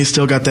what I mean?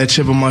 Still got that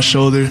chip on my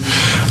shoulder,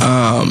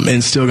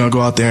 and still gonna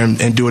go out there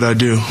and do what I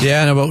do.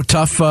 Yeah, and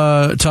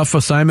tough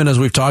assignment, as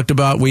we've talked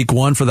about, week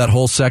 1 for that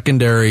whole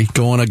secondary,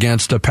 going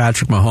against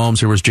Patrick Mahomes.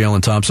 Here was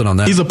Jalen Thompson on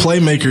that. He's a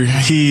playmaker.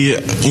 He,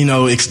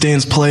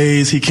 extends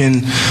plays. He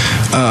can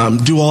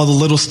do all the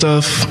little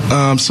stuff.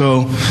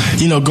 So,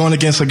 going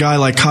against a guy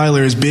like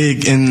Kyler is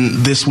big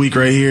in this week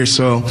right here.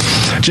 So,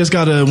 just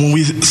gotta, when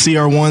we see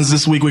our ones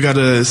this week, we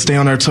gotta stay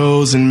on our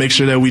toes and make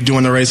sure that we're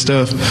doing the right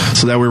stuff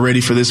so that we're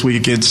ready for this week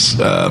against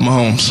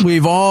Mahomes.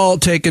 We've all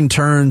taken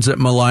turns at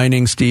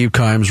maligning Steve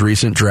Keim's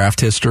recent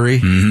draft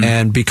history,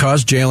 and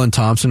because Jalen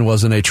Thompson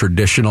wasn't a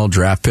traditional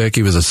draft pick,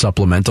 he was a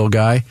supplemental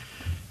guy,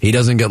 he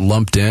doesn't get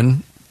lumped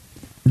in.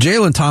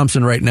 Jalen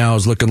Thompson right now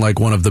is looking like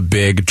one of the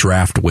big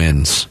draft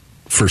wins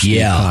for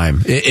Steve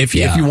Keim, if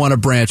you want to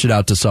branch it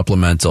out to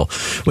supplemental.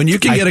 When you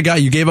can get a guy,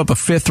 you gave up a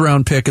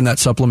 5th-round pick in that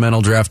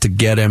supplemental draft to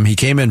get him. He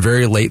came in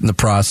very late in the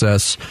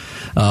process,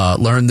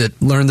 learned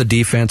the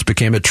defense,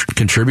 became a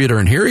contributor,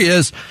 and here he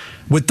is.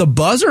 With the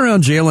buzz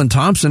around Jalen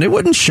Thompson, it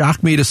wouldn't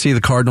shock me to see the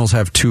Cardinals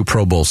have 2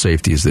 Pro Bowl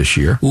safeties this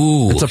year.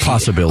 Ooh, it's a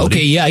possibility.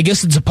 Okay, yeah, I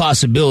guess it's a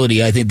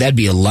possibility. I think that'd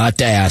be a lot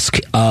to ask,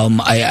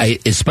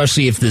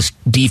 especially if this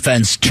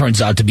defense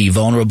turns out to be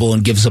vulnerable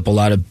and gives up a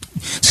lot of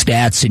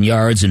stats and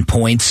yards and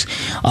points.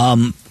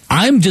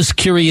 I'm just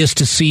curious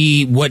to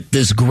see what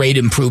this great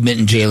improvement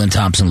in Jalen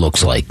Thompson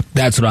looks like.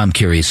 That's what I'm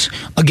curious,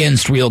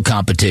 against real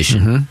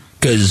competition.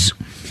 Because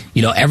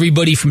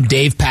everybody from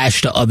Dave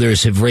Pasch to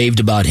others have raved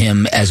about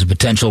him as a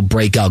potential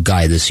breakout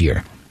guy this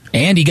year.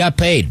 And he got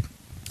paid.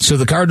 So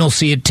the Cardinals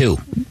see it too.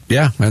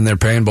 Yeah, and they're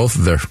paying both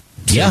of their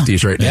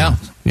safeties right now.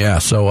 Yeah,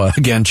 so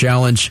again,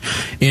 challenge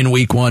in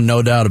week 1,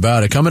 no doubt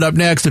about it. Coming up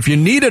next, if you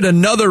needed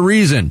another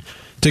reason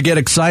to get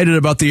excited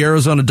about the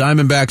Arizona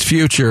Diamondbacks'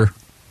 future,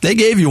 they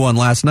gave you one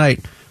last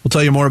night. We'll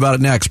tell you more about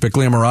it next.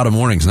 Bickley&Marotta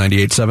Mornings,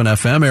 98.7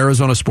 FM,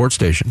 Arizona Sports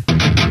Station.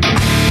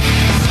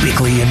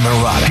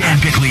 Bickley&Marotta.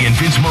 Dan Bickley and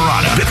Vince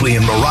Marotta.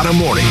 Bickley&Marotta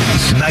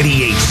Mornings,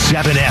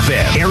 98.7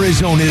 FM,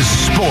 Arizona's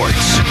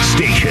sports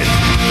station.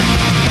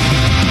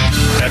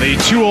 And the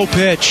 2-0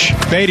 pitch.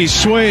 Beatty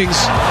swings,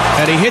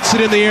 and he hits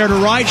it in the air to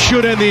right,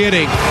 should end the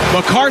inning.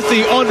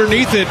 McCarthy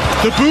underneath it.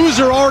 The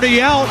boos are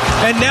already out,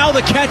 and now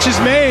the catch is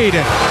made.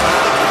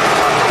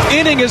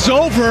 Inning is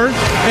over,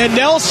 and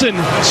Nelson,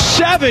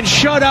 7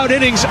 shutout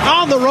innings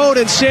on the road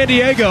in San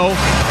Diego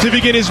to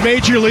begin his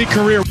major league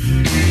career.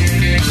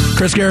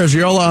 Chris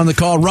Garagiola on the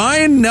call.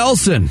 Ryan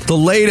Nelson, the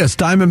latest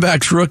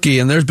Diamondbacks rookie,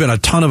 and there's been a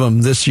ton of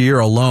them this year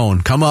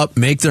alone, come up,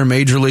 make their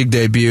major league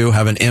debut,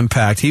 have an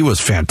impact. He was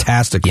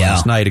fantastic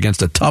last night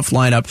against a tough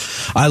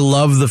lineup. I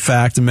love the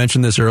fact, I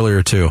mentioned this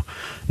earlier too,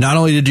 not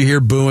only did you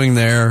hear booing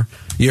there,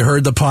 you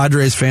heard the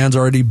Padres fans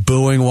already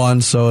booing Juan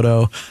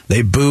Soto.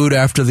 They booed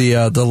after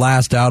the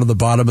last out of the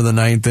bottom of the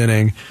 9th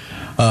inning.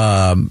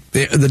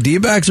 The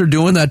D-backs are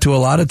doing that to a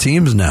lot of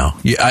teams now.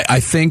 I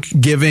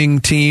think giving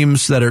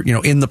teams that are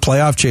in the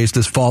playoff chase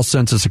least this false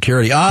sense of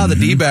security. The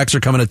D-backs are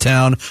coming to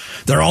town.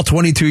 They're all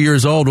 22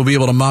 years old. We'll be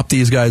able to mop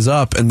these guys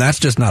up. And that's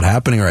just not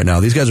happening right now.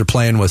 These guys are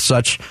playing with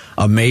such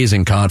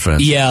amazing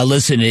confidence. Yeah,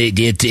 listen,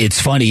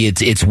 it's funny.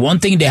 It's one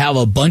thing to have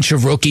a bunch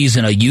of rookies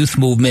in a youth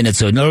movement.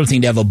 It's another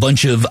thing to have a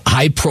bunch of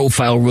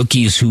high-profile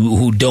rookies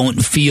who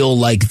don't feel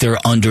like they're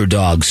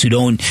underdogs,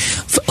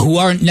 who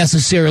aren't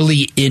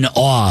necessarily in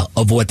awe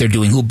of what they're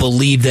doing, who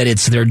believe that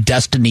it's their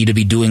destiny to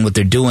be doing what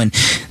they're doing.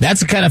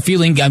 That's the kind of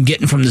feeling I'm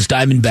getting from this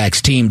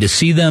Diamondbacks team. To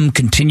see them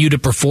continue to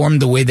perform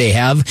the way they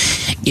have,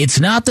 it's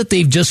not that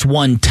they've just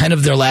won 10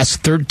 of their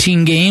last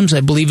 13 games,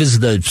 I believe is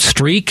the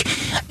streak.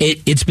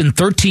 It's been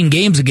 13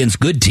 games against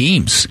good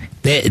teams.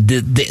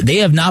 They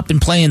have not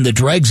been playing the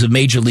dregs of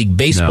Major League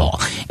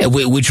Baseball,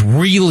 which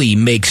really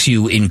makes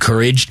you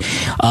encouraged.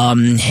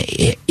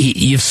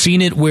 You've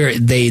seen it where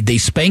they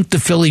spanked the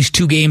Phillies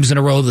 2 games in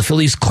a row. The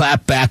Phillies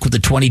clapped back with a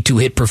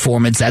 22-hit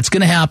performance. That's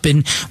going to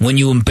happen when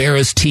you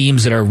embarrass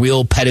teams that are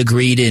real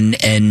pedigreed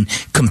and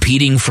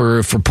competing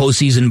for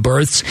postseason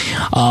berths.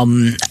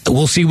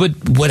 We'll see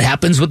what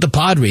happens with the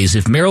Padres.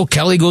 If Merrill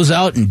Kelly goes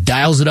out and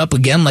dials it up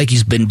again like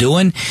he's been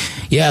doing,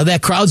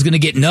 that crowd's going to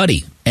get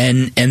nutty.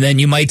 And then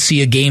you might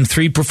see a Game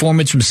 3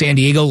 performance from San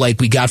Diego like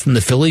we got from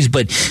the Phillies.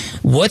 But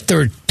what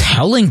they're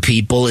telling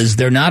people is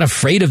they're not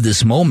afraid of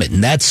this moment,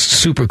 and that's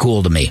super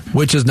cool to me.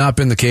 Which has not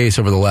been the case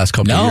over the last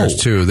couple of years,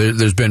 too.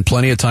 There's been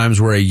plenty of times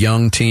where a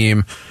young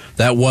team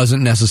that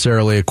wasn't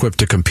necessarily equipped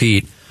to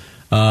compete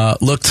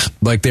looked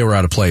like they were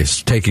out of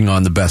place, taking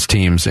on the best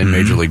teams in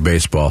Major League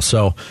Baseball.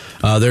 So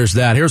there's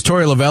that. Here's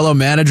Torey Lovello,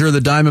 manager of the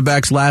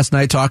Diamondbacks last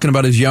night, talking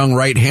about his young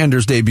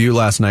right-hander's debut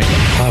last night.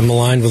 I'm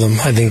aligned with him.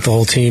 I think the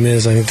whole team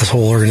is. I think this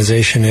whole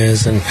organization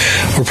is, and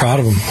we're proud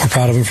of him. We're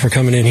proud of him for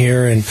coming in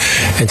here and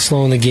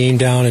slowing the game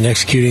down and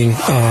executing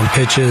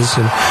pitches.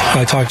 And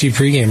I talked to you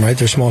pregame, right?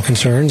 There's small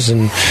concerns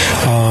and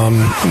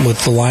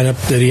with the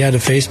lineup that he had to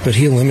face, but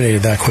he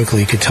eliminated that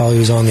quickly. You could tell he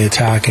was on the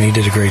attack, and he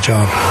did a great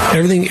job.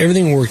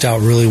 Everything worked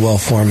out really well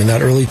for him, and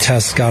that early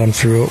test got him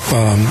through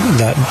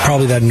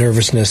that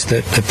nervousness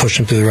that pushed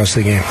him through the rest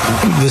of the game.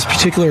 This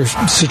particular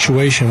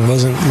situation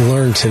wasn't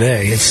learned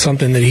today. It's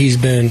something that he's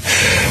been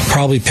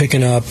probably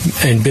picking up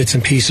in bits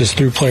and pieces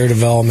through player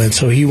development.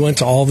 So he went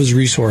to all of his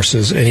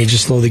resources, and he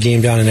just slowed the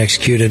game down and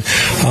executed.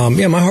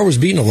 My heart was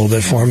beating a little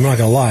bit for him, I'm not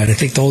going to lie. And I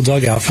think the whole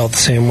dugout felt the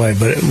same way,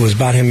 but it was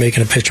about him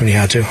making a pitch when he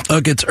had to.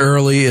 Look, it's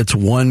early. It's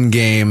one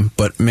game,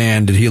 but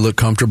man, did he look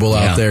comfortable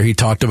out there. He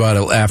talked about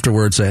it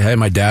afterwards. Said, hey,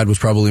 my dad was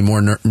probably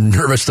more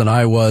nervous than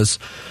I was.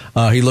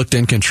 He looked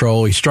in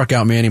control. He struck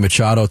out Manny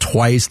Machado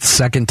twice. The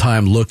second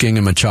time looking,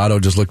 and Machado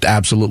just looked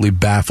absolutely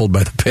baffled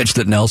by the pitch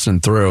that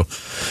Nelson threw.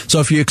 So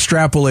if you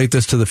extrapolate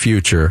this to the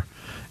future,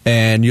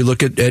 and you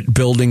look at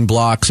building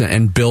blocks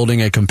and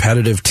building a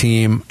competitive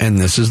team, and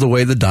this is the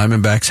way the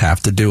Diamondbacks have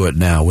to do it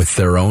now with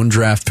their own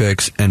draft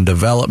picks and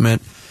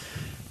development.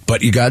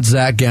 But you got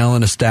Zach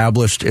Gallen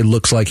established. It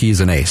looks like he's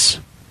an ace.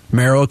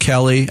 Merrill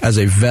Kelly as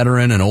a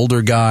veteran, an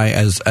older guy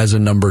as a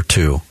number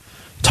 2.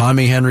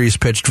 Tommy Henry's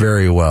pitched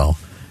very well.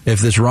 If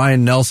this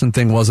Ryan Nelson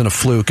thing wasn't a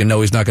fluke, and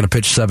no, he's not going to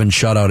pitch 7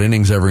 shutout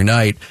innings every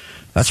night,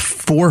 that's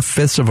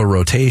 4/5 of a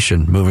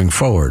rotation moving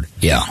forward.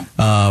 Yeah.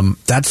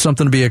 That's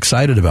something to be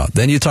excited about.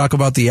 Then you talk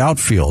about the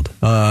outfield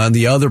and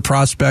the other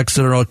prospects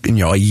that are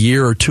a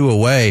year or 2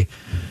 away.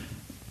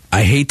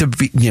 I hate to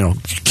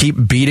keep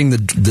beating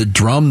the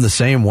drum the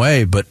same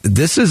way, but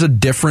this is a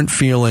different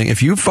feeling.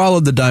 If you've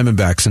followed the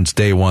Diamondbacks since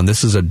day one,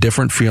 this is a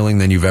different feeling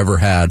than you've ever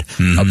had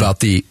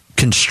about the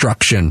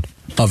construction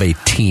of a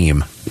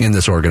team in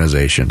this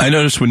organization. I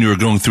noticed when you were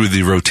going through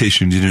the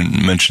rotation, you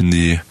didn't mention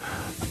the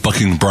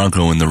bucking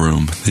bronco in the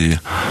room. The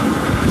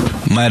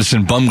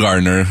Madison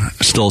Bumgarner,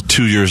 still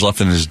 2 years left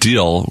in his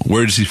deal.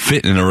 Where does he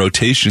fit in a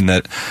rotation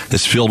that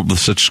is filled with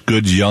such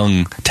good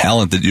young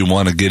talent that you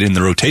want to get in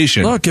the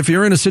rotation? Look, if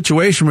you're in a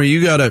situation where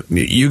you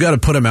gotta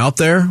put him out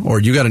there, or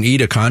you got to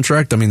eat a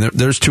contract, I mean,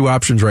 there's 2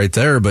 options right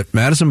there. But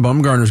Madison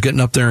Bumgarner's getting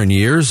up there in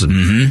years,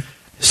 and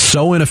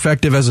so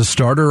ineffective as a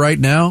starter right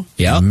now.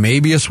 Yeah,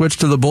 maybe a switch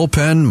to the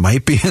bullpen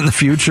might be in the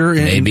future.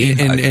 Maybe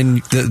in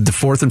the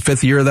 4th and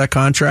 5th year of that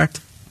contract.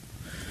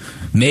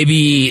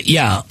 Maybe,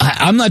 yeah.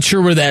 I'm not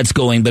sure where that's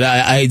going, but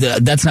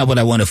that's not what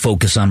I want to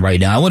focus on right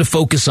now. I want to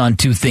focus on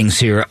 2 things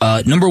here.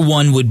 Number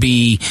 1 would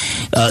be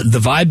the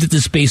vibe that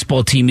this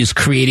baseball team is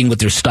creating with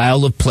their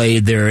style of play.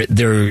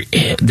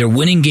 They're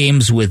winning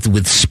games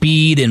with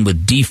speed and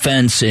with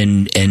defense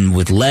and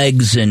with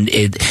legs, and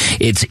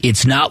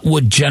it's not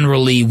what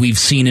generally we've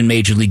seen in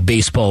Major League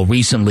Baseball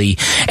recently.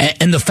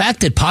 And the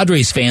fact that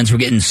Padres fans were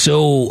getting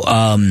so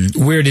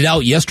weirded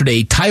out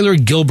yesterday, Tyler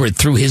Gilbert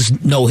threw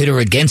his no-hitter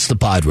against the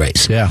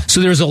Padres. Yeah. So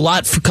there's a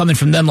lot coming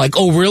from them like,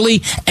 oh,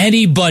 really?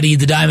 Anybody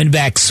the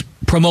Diamondbacks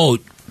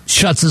promote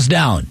shuts us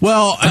down.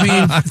 Well, I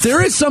mean,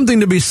 there is something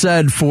to be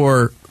said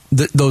for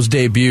those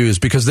debuts,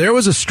 because there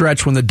was a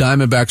stretch when the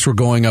Diamondbacks were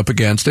going up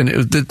against, and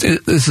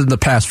this is in the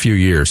past few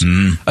years,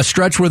 a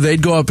stretch where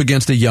they'd go up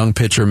against a young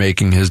pitcher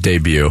making his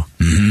debut,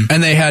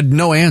 and they had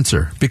no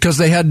answer because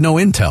they had no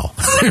intel.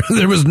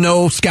 There was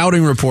no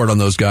scouting report on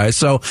those guys,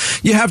 so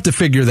you have to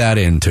figure that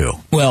in too.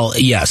 Well,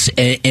 yes,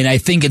 and I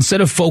think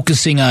instead of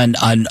focusing on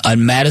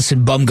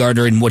Madison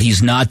Bumgarner and what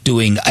he's not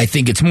doing, I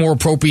think it's more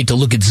appropriate to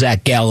look at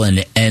Zach Gallen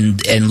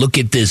and look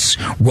at this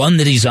run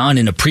that he's on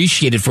and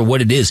appreciate it for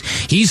what it is.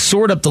 He's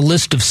soared up the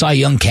list of Cy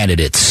Young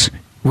candidates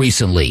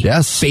recently,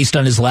 yes, based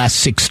on his last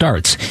 6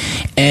 starts,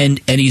 and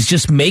he's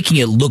just making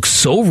it look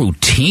so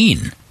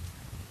routine.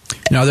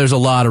 Now, there's a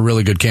lot of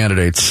really good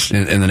candidates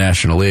in the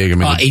National League. I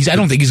mean, I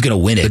don't think he's going to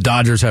win it. The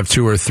Dodgers have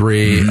 2 or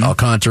 3.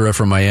 Alcantara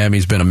from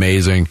Miami's been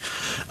amazing.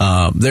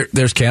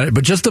 There's candidates,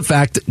 but just the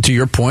fact, to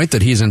your point,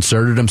 that he's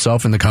inserted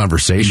himself in the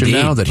conversation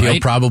now, that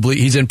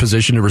he's in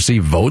position to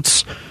receive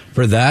votes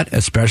for that,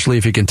 especially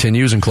if he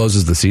continues and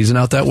closes the season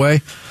out that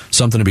way.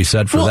 Something to be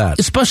said for that.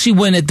 Especially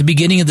when at the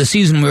beginning of the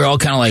season we were all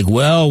kind of like,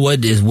 well,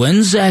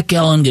 when's Zach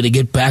Gallen going to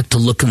get back to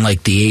looking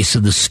like the ace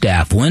of the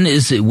staff? When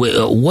is it?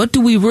 What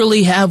do we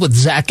really have with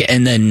Zach?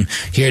 And then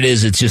here it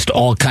is. It's just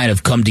all kind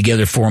of come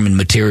together for him and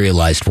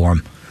materialized for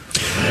him.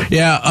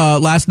 Yeah,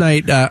 last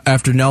night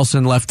after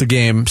Nelson left the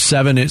game,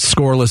 7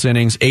 scoreless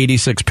innings,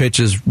 86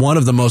 pitches, one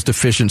of the most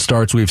efficient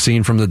starts we've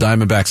seen from the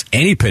Diamondbacks,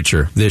 any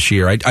pitcher this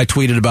year. I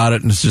tweeted about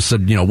it and just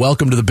said,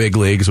 welcome to the big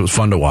leagues. It was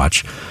fun to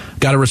watch.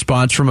 Got a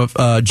response from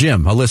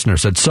Jim, a listener,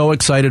 said, so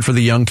excited for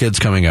the young kids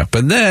coming up.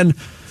 And then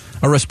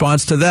a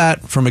response to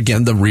that from,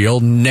 again, the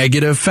real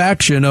negative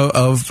faction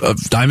of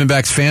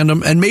Diamondbacks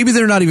fandom. And maybe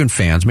they're not even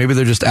fans. Maybe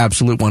they're just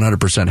absolute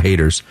 100%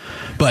 haters.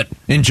 But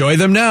enjoy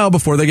them now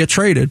before they get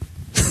traded.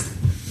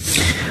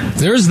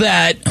 There's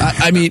that.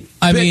 I mean,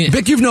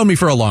 Vic, you've known me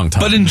for a long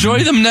time. But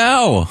enjoy them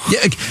now.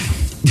 Yeah,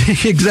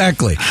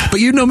 exactly. But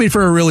you've known me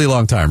for a really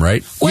long time,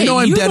 right? Wait,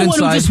 I'm you're dead the one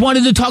inside. who just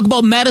wanted to talk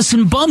about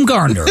Madison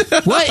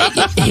Bumgarner.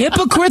 What?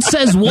 Hypocrite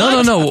says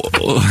what? No.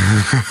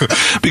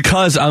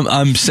 Because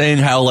I'm saying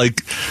how,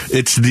 like,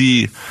 it's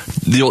the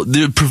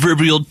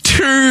proverbial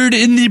turd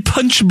in the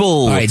punch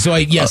bowl. All right, so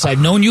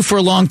I've known you for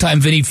a long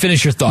time, Vinny.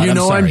 Finish your thought.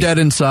 I'm dead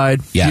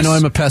inside. Yes.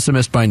 I'm a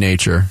pessimist by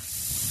nature.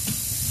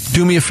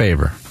 Do me a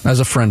favor,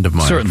 as a friend of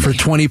mine, Certainly. for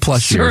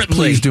 20-plus years,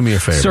 please do me a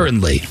favor.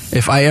 Certainly.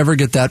 If I ever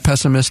get that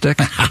pessimistic,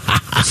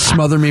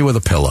 smother me with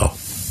a pillow.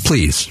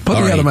 Please.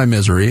 Put me out of my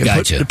misery.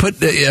 Gotcha.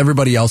 Put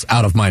everybody else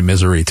out of my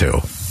misery,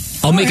 too.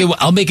 I'll make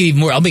it even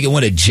more. I'll make it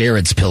one of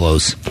Jared's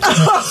pillows.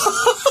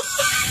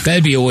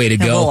 That'd be a way to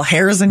go. Little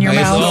hairs in your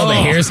mouth. All the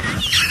hairs.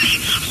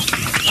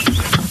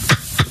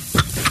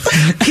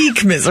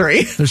 Peak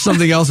misery. There's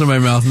something else in my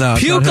mouth now.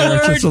 Puke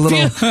alert. It's a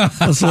little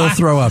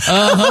throw up.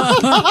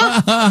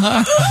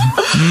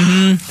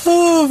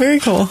 Oh, very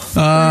cool.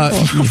 Not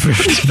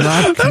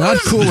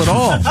cool at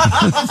all.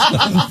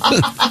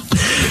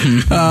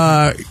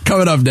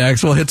 Coming up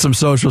next, we'll hit some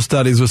social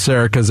studies with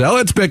Sarah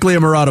Cazell. It's Bickley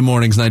and Marotta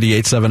Mornings,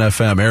 98.7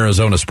 FM,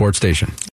 Arizona Sports Station.